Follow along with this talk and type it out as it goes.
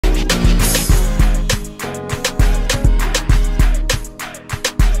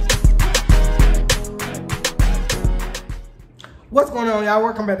What's going on, y'all?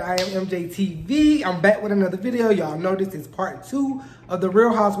 Welcome back to I Am MJ TV. I'm back with another video. Y'all know this is part 2 of the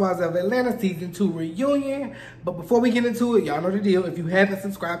Real Housewives of Atlanta season 2 reunion. But before we get into it, y'all know the deal. If you haven't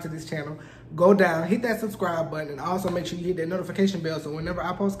subscribed to this channel, go down, hit that subscribe button, and also make sure you hit that notification bell so whenever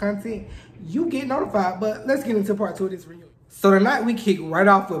I post content, you get notified. But let's get into part 2 of this reunion. So tonight we kick right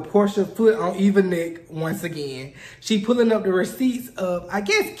off with Portia foot on Eva's neck once again. She pulling up the receipts of, I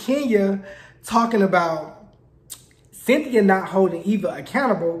guess, Kenya talking about Cynthia not holding Eva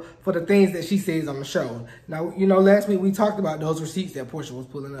accountable for the things that she says on the show. Now, you know, last week we talked about those receipts that Portia was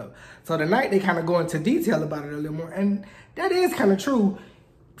pulling up. So tonight they kind of go into detail about it a little more. And that is kind of true.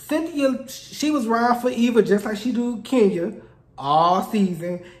 Cynthia, she was riding for Eva just like she do Kenya all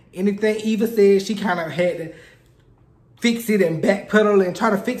season. Anything Eva said, she kind of had to fix it and backpedal and try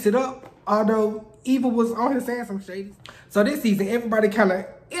to fix it up. Although Eva was on here saying some shady. So this season, everybody kind of,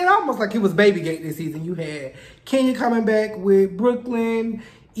 it almost like it was Babygate this season. You had Kenya coming back with Brooklyn,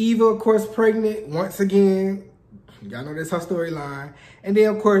 Eva, of course, pregnant once again. Y'all know that's her storyline. And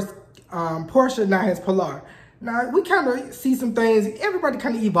then, of course, Portia now has Pilar. Now, we kind of see some things. Everybody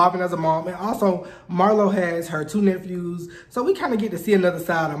kind of evolving as a mom. And also, Marlo has her 2 nephews. So we kind of get to see another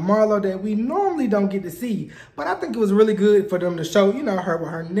side of Marlo that we normally don't get to see. But I think it was really good for them to show, you know, her with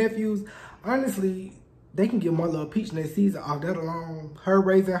her nephews. Honestly, they can give Marlo a peach next season off that alone. Her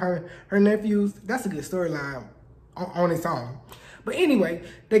raising her nephews, that's a good storyline on its own. But anyway,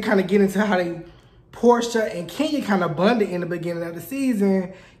 they kind of get into how Portia and Kenya kind of bonded in the beginning of the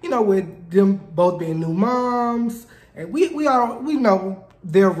season, you know, with them both being new moms. And we know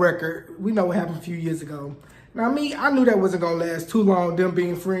their record. We know what happened a few years ago. Now, I knew that wasn't going to last too long, them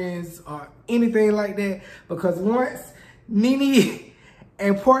being friends or anything like that. Because once Nene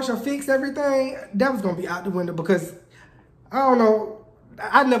and Portia fixed everything, that was going to be out the window because, I don't know,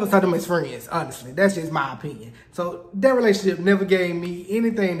 I never saw them as friends, honestly. That's just my opinion. So that relationship never gave me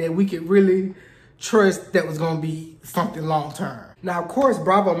anything that we could really trust that was going to be something long term. Now, of course,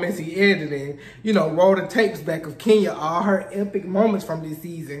 Bravo Messy Editing, you know, rolled the tapes back of Kenya, all her epic moments from this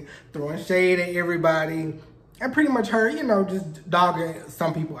season, throwing shade at everybody, and pretty much her, you know, just dogging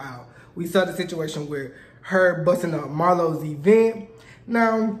some people out. We saw the situation where her busting up Marlo's event.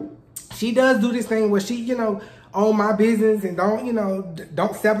 Now, she does do this thing where she, you know, own my business and don't, you know,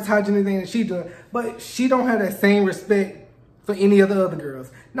 don't sabotage anything that she does. But she don't have that same respect for any of the other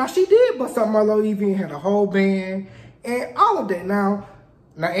girls. Now, she did bust up Marlo event, had a whole band and all of that. Now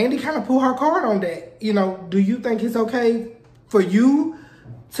Andy kind of pulled her card on that. You know, do you think it's okay for you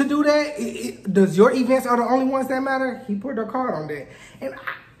to do that? Does your events are the only ones that matter? He put her card on that. And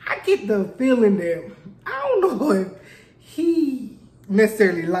I get the feeling that, I don't know if he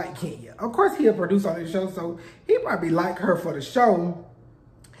necessarily like Kenya. Of course, he'll produce on his show, so he probably like her for the show,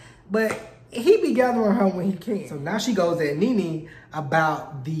 but he be gathering her when he can. So now she goes at Nene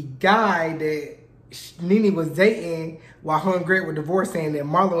about the guy that Nene was dating while her and Greg were divorced, saying that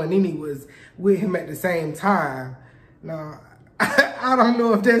Marlo and Nene was with him at the same time. Now, I don't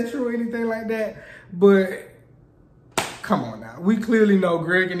know if that's true or anything like that, but come on now. We clearly know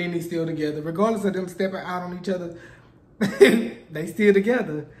Greg and Nene still together. Regardless of them stepping out on each other, they still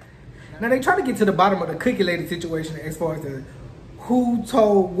together. Now they try to get to the bottom of the cookie lady situation as far as who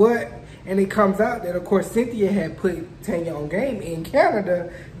told what, and it comes out that of course Cynthia had put Tanya on game in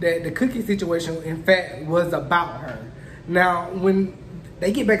Canada that the cookie situation in fact was about her. Now when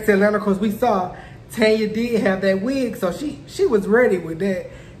they get back to Atlanta, of course we saw Tanya did have that wig, so she was ready with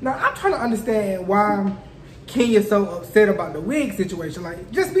that. Now I'm trying to understand why Kenya's so upset about the wig situation. Like,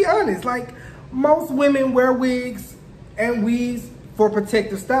 just be honest, like most women wear wigs and weaves for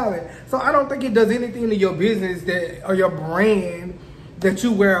protective styling. So I don't think it does anything to your business that or your brand that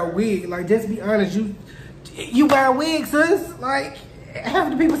you wear a wig. Like, just be honest, you wear a wig, sis. Like,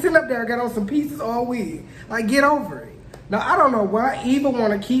 half the people sitting up there got on some pieces or a wig. Like, get over it. Now, I don't know why Eva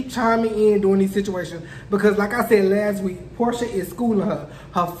want to keep chiming in during these situations because, like I said last week, Portia is schooling her.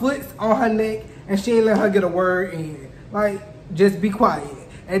 Her foot's on her neck and she ain't let her get a word in. Like, just be quiet.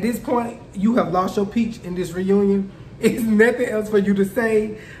 At this point, you have lost your peach in this reunion. It's nothing else for you to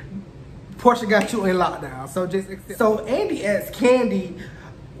say. Portia got you in lockdown, so just accept. So Andy asked Candy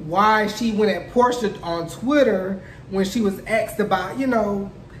why she went at Portia on Twitter when she was asked about, you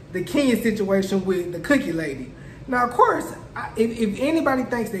know, the Kenya situation with the cookie lady. Now, of course, if anybody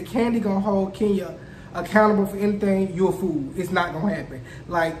thinks that Candy gonna hold Kenya accountable for anything, you're a fool. It's not gonna happen.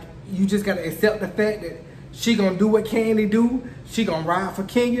 Like, you just gotta accept the fact that she gonna do what Candy do. She gonna ride for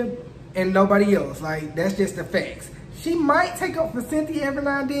Kenya and nobody else. Like, that's just the facts. She might take up for Cynthia every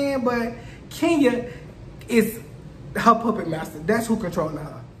now and then, but Kenya is her puppet master. That's who controlling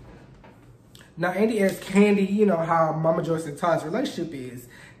her. Now, Andy asked Candy, you know, how Mama Joyce and Todd's relationship is.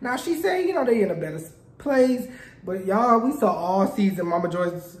 Now, she said, you know, they in a better place. But y'all, we saw all season Mama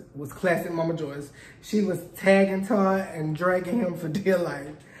Joyce was classic Mama Joyce. She was tagging Todd and dragging him for dear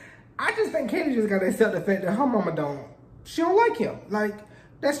life. I just think Candy just got to accept the fact that her mama she don't like him. Like,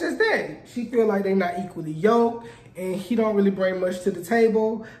 that's just that. She feel like they not equally yoked, and he don't really bring much to the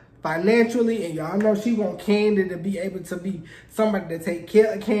table financially. And y'all know she want Candy to be able to be somebody to take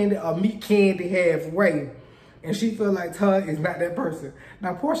care of Candy or meet Candy halfway. And she feel like Todd is not that person.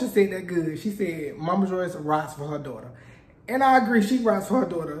 Now, Portia said that good. She said Mama Joyce rocks for her daughter. And I agree, she rocks for her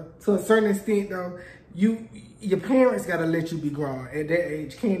daughter. To a certain extent, though, your parents got to let you be grown. At that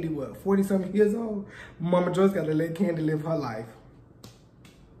age, Candy, what, 40-something years old? Mama Joyce got to let Candy live her life.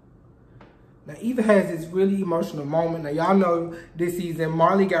 Now, Eva has this really emotional moment. Now, y'all know this season,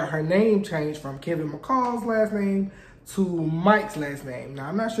 Marley got her name changed from Kevin McCall's last name to Mike's last name. Now,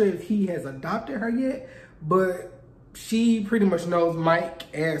 I'm not sure if he has adopted her yet, but she pretty much knows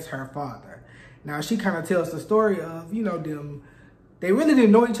Mike as her father. Now, she kind of tells the story of, you know, them. They really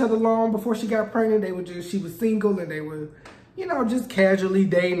didn't know each other long before she got pregnant. She was single and they were, you know, just casually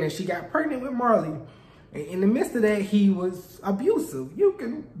dating, and she got pregnant with Marley. And in the midst of that, he was abusive. You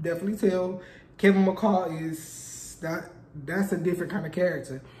can definitely tell Kevin McCall that's a different kind of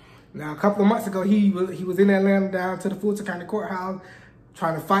character. Now, a couple of months ago, he was in Atlanta down to the Fulton County Courthouse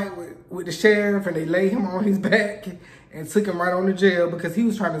trying to fight with the sheriff, and they laid him on his back and took him right on to jail because he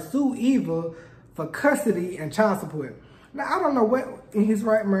was trying to sue Eva for custody and child support. Now, I don't know what in his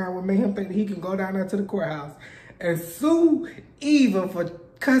right mind would make him think that he can go down there to the courthouse and sue Eva for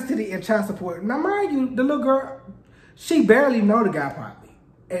custody and child support. Now, mind you, the little girl, she barely know the guy probably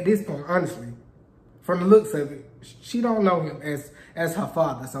at this point, honestly. From the looks of it, she don't know him as her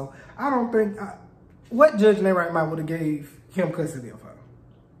father. So I don't think, what judge in their right mind would have gave him custody of her?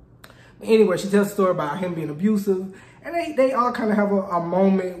 But anyway, she tells a story about him being abusive. And they all kind of have a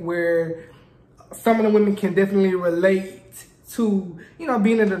moment where some of the women can definitely relate to, you know,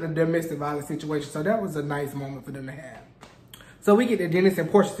 being in a domestic violence situation. So that was a nice moment for them to have. So we get the Dennis and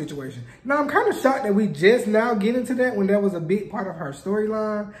Portia situation. Now, I'm kind of shocked that we just now get into that when that was a big part of her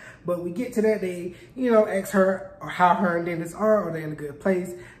storyline. But we get to that. They, you know, ask her how her and Dennis are they in a good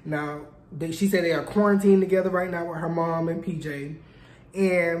place. Now, she said they are quarantined together right now with her mom and PJ.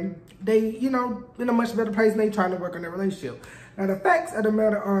 And they, you know, in a much better place, and they trying to work on their relationship. Now, the facts of the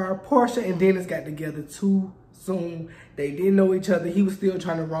matter are Portia and Dennis got together too soon. They didn't know each other. He was still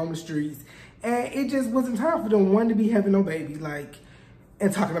trying to roam the streets. And it just wasn't time for them, one, to be having no baby, like,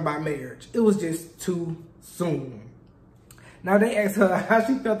 and talking about marriage. It was just too soon. Now, they asked her how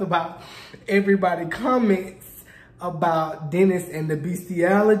she felt about everybody comments about Dennis and the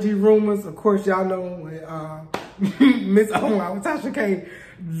bestiality rumors. Of course, y'all know when Miss Tasha K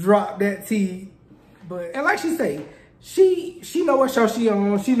dropped that tea. But, and like she say, she know what show she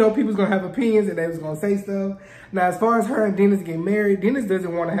on. She know people's gonna have opinions and they was gonna say stuff. Now, as far as her and Dennis getting married, Dennis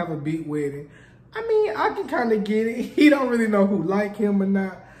doesn't want to have a big wedding. I mean, I can kind of get it. He don't really know who like him or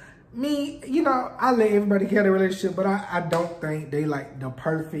not. Me, you know, I let everybody have a relationship, but I don't think they like the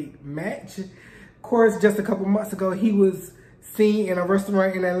perfect match. Of course, just a couple months ago, he was seen in a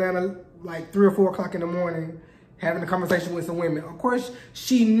restaurant in Atlanta like 3 or 4 o'clock in the morning having a conversation with some women. Of course,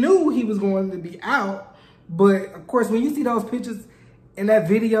 she knew he was going to be out. But, of course, when you see those pictures in that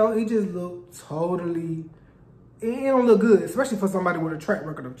video, it just looked totally, it don't look good, especially for somebody with a track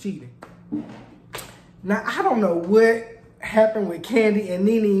record of cheating. Now, I don't know what happened with Candy and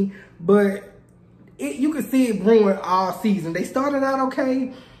Nene, but you can see it brewing all season. They started out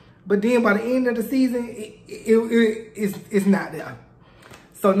okay, but then by the end of the season, it's not there.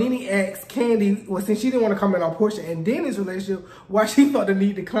 So Nene asked Candy, well, since she didn't want to comment on Portia and Dennis' relationship, why she felt the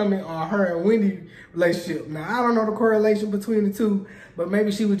need to comment on her and Wendy's relationship. Now, I don't know the correlation between the two, but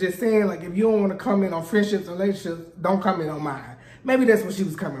maybe she was just saying, like, if you don't want to comment on friendships and relationships, don't comment on mine. Maybe that's where she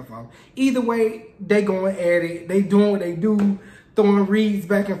was coming from. Either way, they going at it. They doing what they do, throwing reads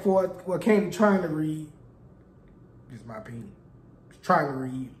back and forth. Well, Candy trying to read. Just my opinion. Trying to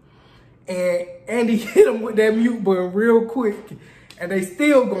read. And Andy hit him with that mute button real quick. And they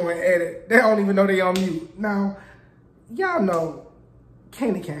still going at it. They don't even know they on mute. Now, y'all know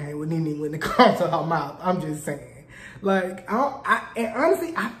Candy can't hang with Nene when it comes to her mouth. I'm just saying. Like, and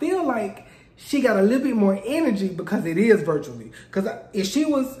honestly, I feel like she got a little bit more energy because it is virtually. Because if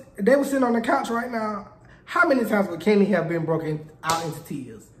they were sitting on the couch right now, how many times would Candy have been broken out into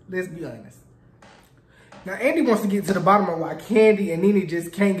tears? Let's be honest. Now, Andy wants to get to the bottom of why Candy and Nene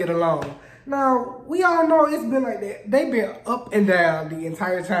just can't get along. Now, we all know it's been like that. They've been up and down the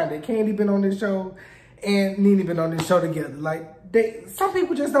entire time that Candy been on this show and Nene been on this show together. Like, some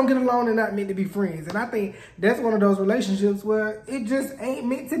people just don't get along and not meant to be friends. And I think that's one of those relationships where it just ain't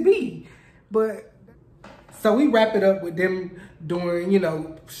meant to be. But so we wrap it up with them doing, you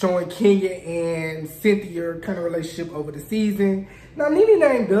know, showing Kenya and Cynthia kind of relationship over the season. Now, Nene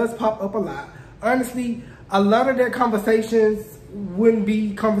name does pop up a lot. Honestly, a lot of their conversations wouldn't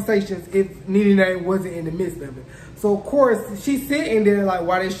be conversations if Nene name wasn't in the midst of it. So, of course, she's sitting there like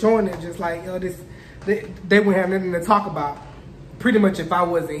while they're showing it, just like, you know, they wouldn't have nothing to talk about pretty much if I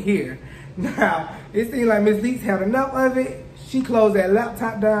wasn't here. Now, it seemed like Miss Leaks had enough of it. She closed that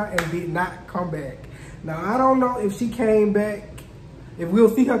laptop down and did not come back. Now, I don't know if she came back, if we'll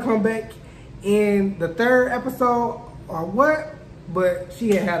see her come back in the 3rd episode or what, but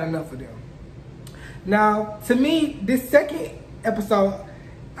she had enough of them. Now, to me, this 2nd episode,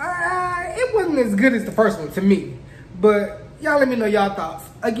 it wasn't as good as the first one to me. But y'all let me know y'all thoughts.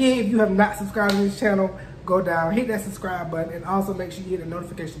 Again, if you have not subscribed to this channel, go down, hit that subscribe button, and also make sure you hit the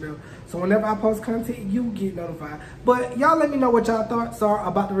notification bell so whenever I post content, you get notified. But y'all let me know what y'all thoughts are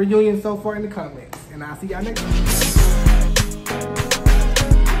about the reunion so far in the comments. And I'll see y'all next time.